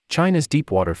China's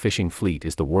deepwater fishing fleet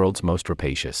is the world's most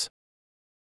rapacious.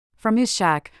 From his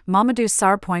shack, Mamadou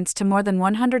Sarr points to more than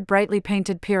 100 brightly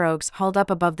painted pirogues hauled up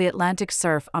above the Atlantic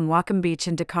surf on Wakam Beach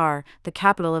in Dakar, the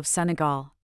capital of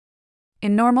Senegal.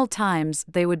 In normal times,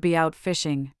 they would be out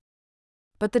fishing.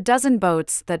 But the dozen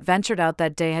boats that ventured out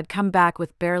that day had come back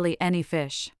with barely any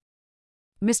fish.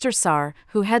 Mr. Sarr,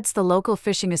 who heads the local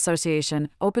fishing association,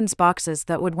 opens boxes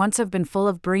that would once have been full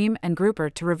of bream and grouper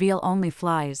to reveal only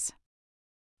flies.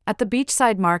 At the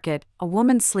beachside market, a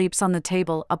woman sleeps on the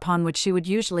table upon which she would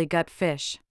usually gut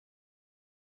fish.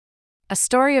 A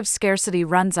story of scarcity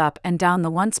runs up and down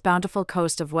the once bountiful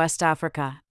coast of West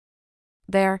Africa.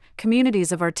 There,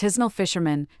 communities of artisanal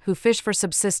fishermen, who fish for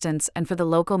subsistence and for the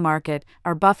local market,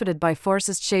 are buffeted by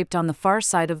forces shaped on the far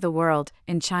side of the world,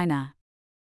 in China.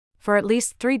 For at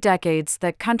least 3 decades,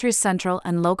 that country's central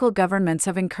and local governments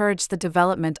have encouraged the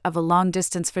development of a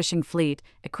long-distance fishing fleet,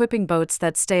 equipping boats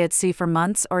that stay at sea for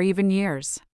months or even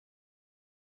years.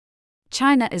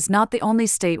 China is not the only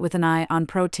state with an eye on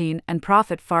protein and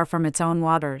profit far from its own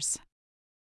waters.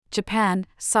 Japan,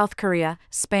 South Korea,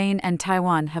 Spain, and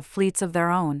Taiwan have fleets of their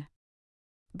own.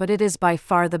 But it is by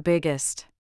far the biggest.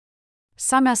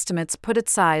 Some estimates put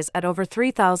its size at over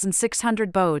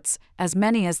 3,600 boats, as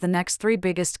many as the next 3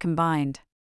 biggest combined.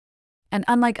 And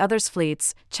unlike others'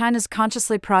 fleets, China's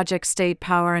consciously projects state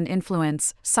power and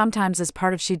influence, sometimes as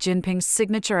part of Xi Jinping's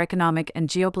signature economic and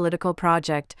geopolitical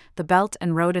project, the Belt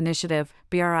and Road Initiative,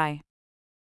 BRI.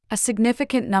 A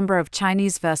significant number of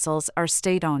Chinese vessels are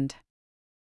state-owned.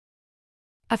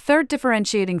 A third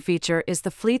differentiating feature is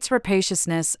the fleet's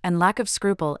rapaciousness and lack of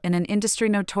scruple in an industry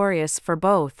notorious for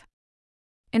both.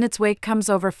 In its wake comes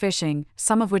overfishing,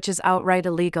 some of which is outright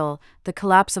illegal, the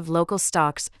collapse of local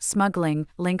stocks, smuggling,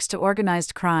 links to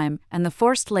organized crime, and the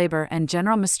forced labor and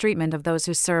general mistreatment of those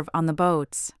who serve on the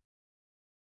boats.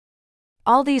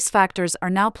 All these factors are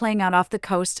now playing out off the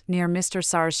coast near Mr.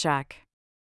 Sarr's shack.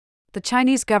 The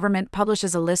Chinese government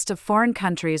publishes a list of foreign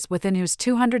countries within whose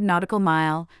 200 nautical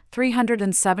mile,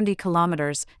 370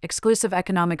 kilometers, exclusive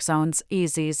economic zones,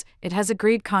 EEZs, it has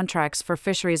agreed contracts for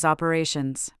fisheries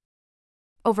operations.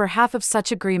 Over half of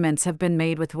such agreements have been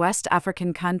made with West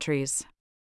African countries.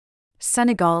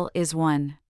 Senegal is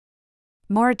one.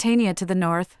 Mauritania to the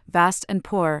north, vast and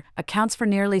poor, accounts for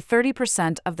nearly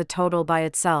 30% of the total by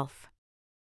itself.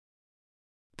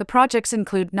 The projects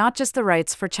include not just the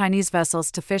rights for Chinese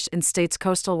vessels to fish in states'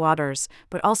 coastal waters,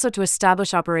 but also to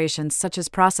establish operations such as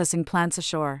processing plants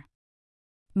ashore.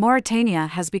 Mauritania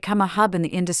has become a hub in the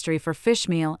industry for fish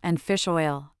meal and fish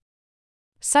oil.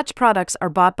 Such products are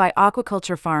bought by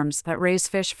aquaculture farms that raise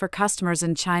fish for customers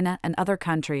in China and other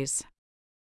countries.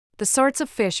 The sorts of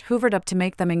fish hoovered up to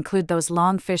make them include those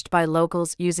long fished by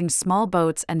locals using small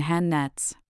boats and hand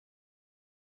nets.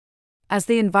 As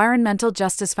the Environmental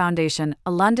Justice Foundation,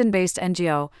 a London-based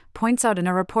NGO, points out in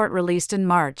a report released in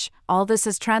March, all this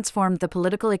has transformed the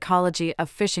political ecology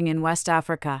of fishing in West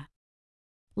Africa.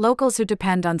 Locals who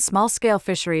depend on small-scale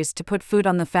fisheries to put food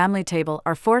on the family table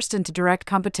are forced into direct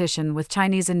competition with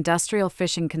Chinese industrial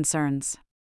fishing concerns.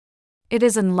 It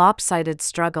is an lopsided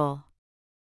struggle.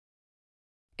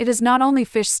 It is not only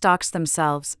fish stocks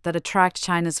themselves that attract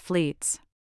China's fleets.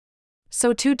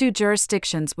 So too do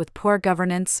jurisdictions with poor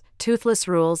governance, toothless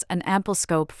rules, and ample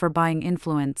scope for buying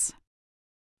influence.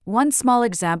 One small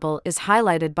example is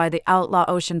highlighted by the Outlaw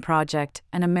Ocean Project,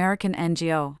 an American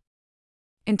NGO.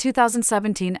 In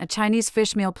 2017, a Chinese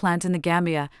fish meal plant in the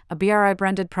Gambia, a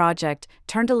BRI-branded project,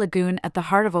 turned a lagoon at the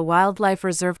heart of a wildlife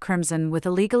reserve crimson with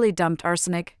illegally dumped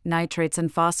arsenic, nitrates,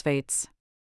 and phosphates.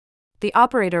 The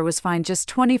operator was fined just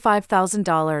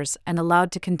 $25,000 and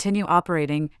allowed to continue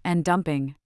operating and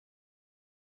dumping.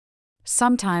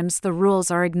 Sometimes the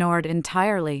rules are ignored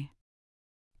entirely.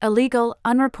 Illegal,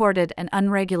 unreported, and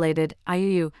unregulated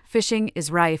 (IUU) fishing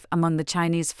is rife among the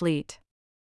Chinese fleet.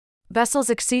 Vessels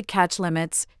exceed catch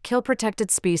limits, kill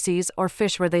protected species, or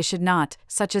fish where they should not,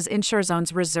 such as inshore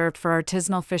zones reserved for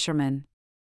artisanal fishermen.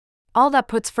 All that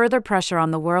puts further pressure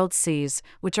on the world's seas,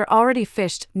 which are already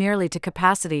fished nearly to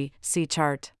capacity, see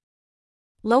chart.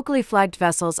 Locally flagged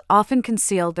vessels often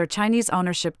conceal their Chinese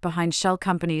ownership behind shell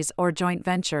companies or joint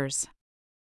ventures.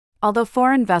 Although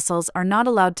foreign vessels are not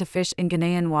allowed to fish in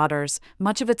Ghanaian waters,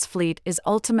 much of its fleet is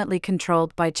ultimately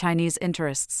controlled by Chinese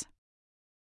interests.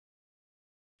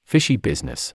 Fishy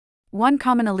business. One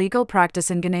common illegal practice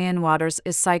in Ghanaian waters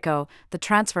is psycho, the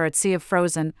transfer at sea of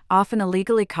frozen, often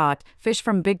illegally caught, fish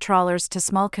from big trawlers to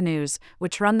small canoes,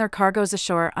 which run their cargoes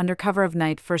ashore under cover of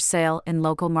night for sale in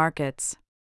local markets.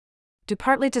 Due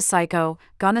partly to psycho,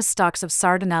 Ghana's stocks of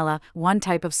sardinella, one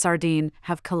type of sardine,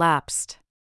 have collapsed.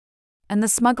 and the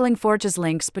smuggling forges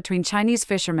links between Chinese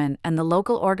fishermen and the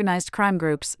local organized crime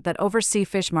groups that oversee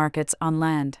fish markets on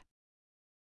land.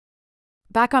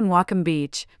 Back on Wakam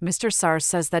Beach, Mr. Sar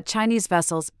says that Chinese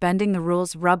vessels bending the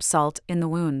rules rub salt in the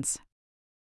wounds.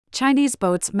 Chinese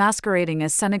boats masquerading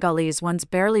as Senegalese ones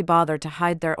barely bother to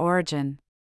hide their origin.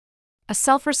 A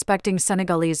self-respecting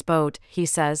Senegalese boat, he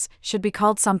says, should be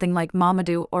called something like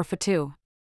Mamadou or Fatou.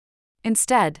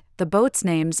 Instead, the boats'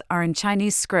 names are in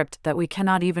Chinese script that we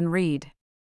cannot even read.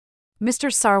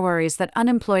 Mr. Sar worries that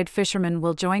unemployed fishermen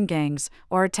will join gangs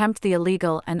or attempt the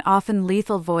illegal and often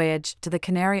lethal voyage to the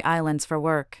Canary Islands for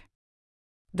work.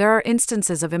 There are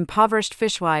instances of impoverished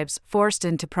fishwives forced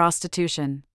into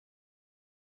prostitution.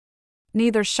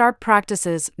 Neither sharp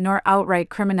practices nor outright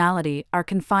criminality are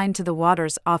confined to the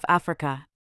waters off Africa.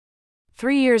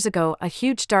 3 years ago, a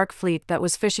huge dark fleet that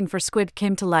was fishing for squid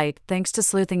came to light thanks to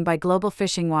sleuthing by Global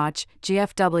Fishing Watch,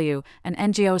 GFW, an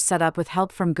NGO set up with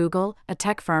help from Google, a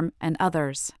tech firm, and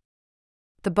others.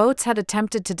 The boats had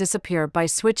attempted to disappear by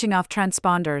switching off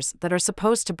transponders that are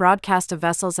supposed to broadcast a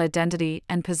vessel's identity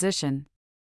and position.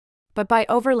 But by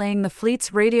overlaying the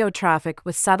fleet's radio traffic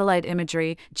with satellite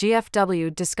imagery,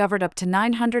 GFW discovered up to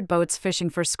 900 boats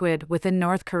fishing for squid within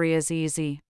North Korea's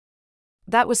EEZ.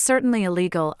 That was certainly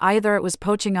illegal. Either it was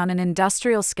poaching on an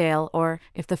industrial scale or,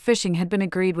 if the fishing had been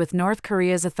agreed with North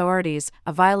Korea's authorities,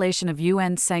 a violation of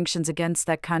UN sanctions against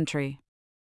that country.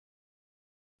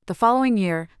 The following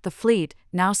year, the fleet,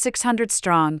 now 600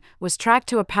 strong, was tracked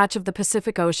to a patch of the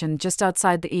Pacific Ocean just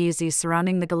outside the EEZ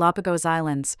surrounding the Galapagos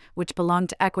Islands, which belonged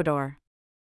to Ecuador.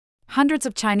 Hundreds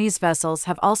of Chinese vessels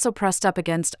have also pressed up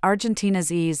against Argentina's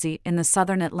EEZ in the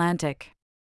southern Atlantic.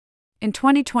 In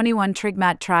 2021,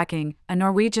 Trigmat Tracking, a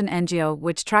Norwegian NGO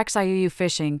which tracks IUU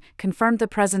fishing, confirmed the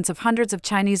presence of hundreds of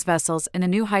Chinese vessels in a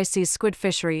new high-seas squid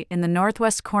fishery in the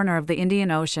northwest corner of the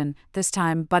Indian Ocean, this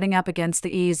time butting up against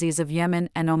the EEZs of Yemen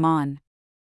and Oman.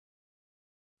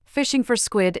 Fishing for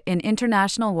squid in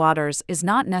international waters is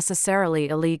not necessarily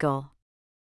illegal.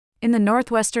 In the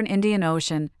northwestern Indian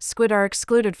Ocean, squid are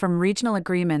excluded from regional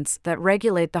agreements that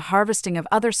regulate the harvesting of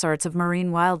other sorts of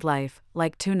marine wildlife,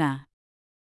 like tuna.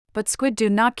 But squid do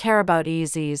not care about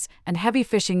EEZs, and heavy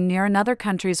fishing near another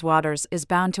country's waters is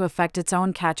bound to affect its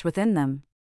own catch within them.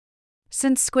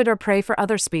 Since squid are prey for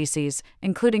other species,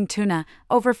 including tuna,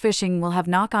 overfishing will have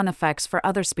knock-on effects for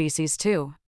other species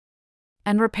too.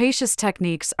 And rapacious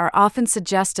techniques are often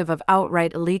suggestive of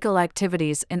outright illegal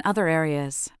activities in other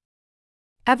areas.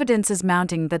 Evidence is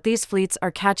mounting that these fleets are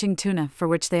catching tuna for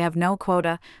which they have no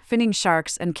quota, finning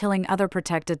sharks and killing other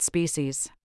protected species.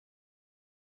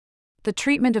 The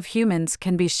treatment of humans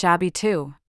can be shabby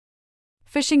too.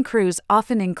 Fishing crews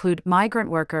often include migrant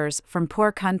workers from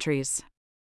poor countries.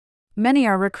 Many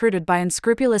are recruited by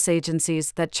unscrupulous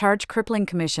agencies that charge crippling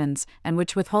commissions and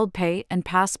which withhold pay and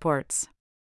passports.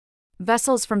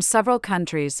 Vessels from several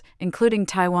countries, including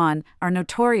Taiwan, are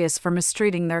notorious for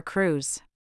mistreating their crews.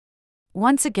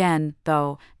 Once again,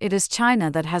 though, it is China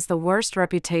that has the worst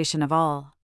reputation of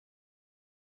all.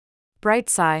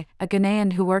 Bright Sai, a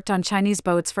Ghanaian who worked on Chinese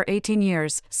boats for 18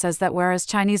 years, says that whereas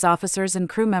Chinese officers and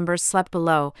crew members slept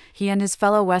below, he and his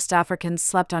fellow West Africans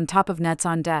slept on top of nets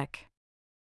on deck.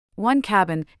 One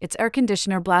cabin, its air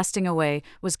conditioner blasting away,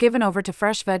 was given over to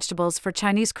fresh vegetables for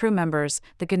Chinese crew members.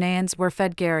 The Ghanaians were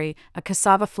fed gari, a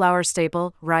cassava flour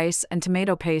staple, rice, and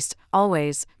tomato paste,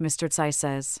 always, Mr. Tsai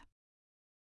says.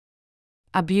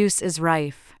 Abuse is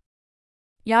rife.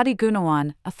 Yadi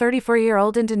Gunawan, a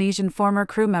 34-year-old Indonesian former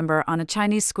crew member on a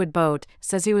Chinese squid boat,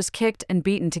 says he was kicked and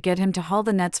beaten to get him to haul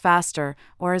the nets faster,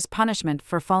 or as punishment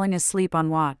for falling asleep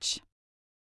on watch.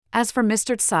 As for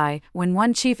Mr. Tsai, when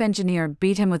one chief engineer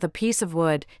beat him with a piece of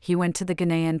wood, he went to the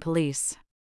Ghanaian police.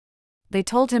 They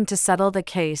told him to settle the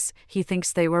case. He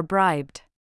thinks they were bribed.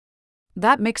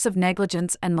 That mix of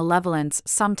negligence and malevolence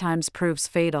sometimes proves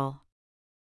fatal.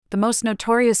 The most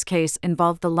notorious case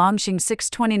involved the Longxing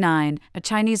 629, a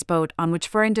Chinese boat on which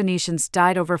 4 Indonesians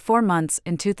died over 4 months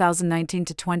in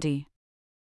 2019-20.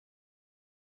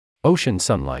 Ocean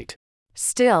sunlight.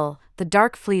 Still, the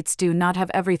dark fleets do not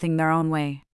have everything their own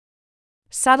way.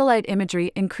 Satellite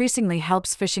imagery increasingly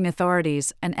helps fishing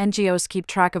authorities and NGOs keep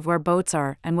track of where boats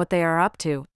are and what they are up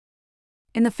to.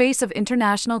 In the face of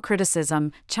international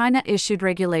criticism, China issued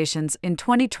regulations in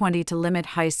 2020 to limit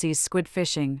high-seas squid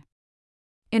fishing.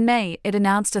 In May, it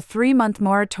announced a 3-month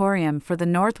moratorium for the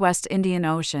Northwest Indian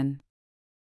Ocean.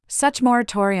 Such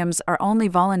moratoriums are only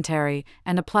voluntary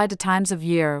and apply to times of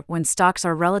year when stocks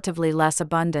are relatively less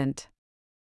abundant.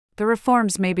 The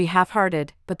reforms may be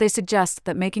half-hearted, but they suggest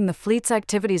that making the fleet's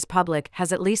activities public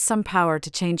has at least some power to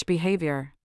change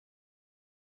behavior.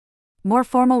 More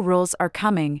formal rules are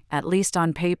coming, at least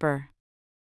on paper.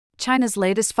 China's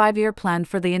latest 5-year plan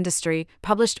for the industry,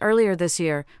 published earlier this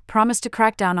year, promised to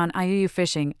crack down on IUU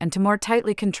fishing and to more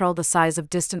tightly control the size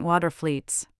of distant water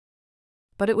fleets.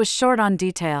 But it was short on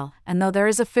detail, and though there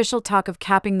is official talk of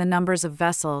capping the numbers of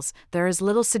vessels, there is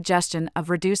little suggestion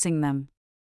of reducing them.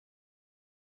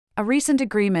 A recent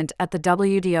agreement at the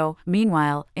WTO,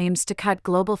 meanwhile, aims to cut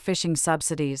global fishing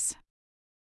subsidies.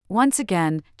 Once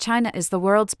again, China is the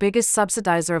world's biggest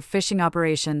subsidizer of fishing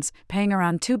operations, paying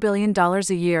around $2 billion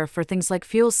a year for things like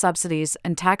fuel subsidies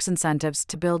and tax incentives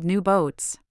to build new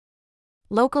boats.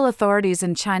 Local authorities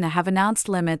in China have announced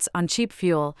limits on cheap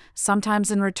fuel, sometimes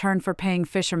in return for paying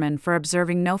fishermen for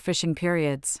observing no fishing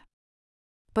periods.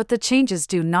 But the changes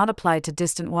do not apply to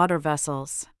distant water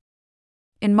vessels.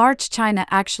 In March, China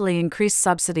actually increased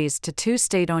subsidies to 2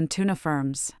 state-owned tuna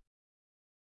firms.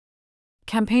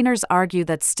 Campaigners argue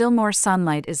that still more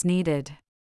sunlight is needed.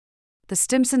 The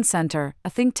Stimson Center, a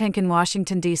think tank in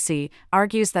Washington, D.C.,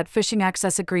 argues that fishing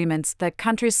access agreements that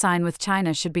countries sign with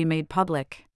China should be made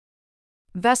public.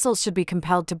 Vessels should be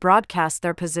compelled to broadcast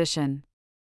their position.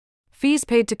 Fees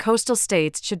paid to coastal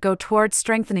states should go towards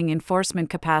strengthening enforcement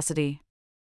capacity.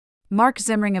 Mark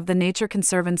Zimring of the Nature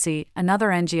Conservancy, another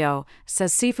NGO,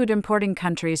 says seafood importing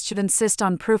countries should insist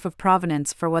on proof of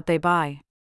provenance for what they buy.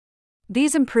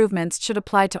 These improvements should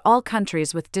apply to all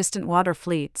countries with distant water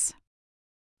fleets.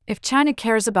 If China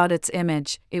cares about its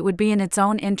image, it would be in its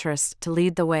own interest to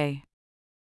lead the way.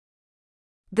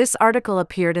 This article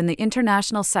appeared in the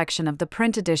international section of the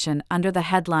print edition under the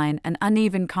headline An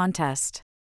Uneven Contest.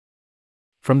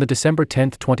 From the December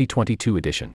 10, 2022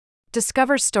 edition.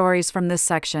 Discover stories from this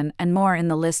section and more in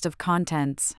the list of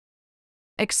contents.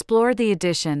 Explore the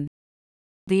edition.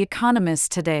 The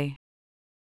Economist today.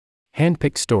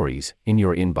 Handpicked stories in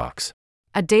your inbox.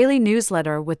 A daily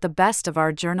newsletter with the best of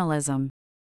our journalism.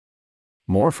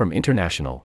 More from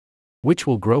International. Which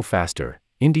will grow faster,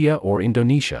 India or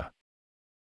Indonesia?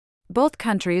 Both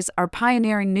countries are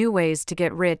pioneering new ways to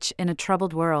get rich in a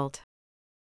troubled world.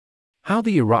 How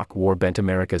the Iraq War bent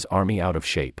America's army out of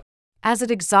shape. As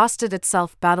it exhausted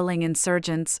itself battling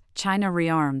insurgents, China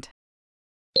rearmed.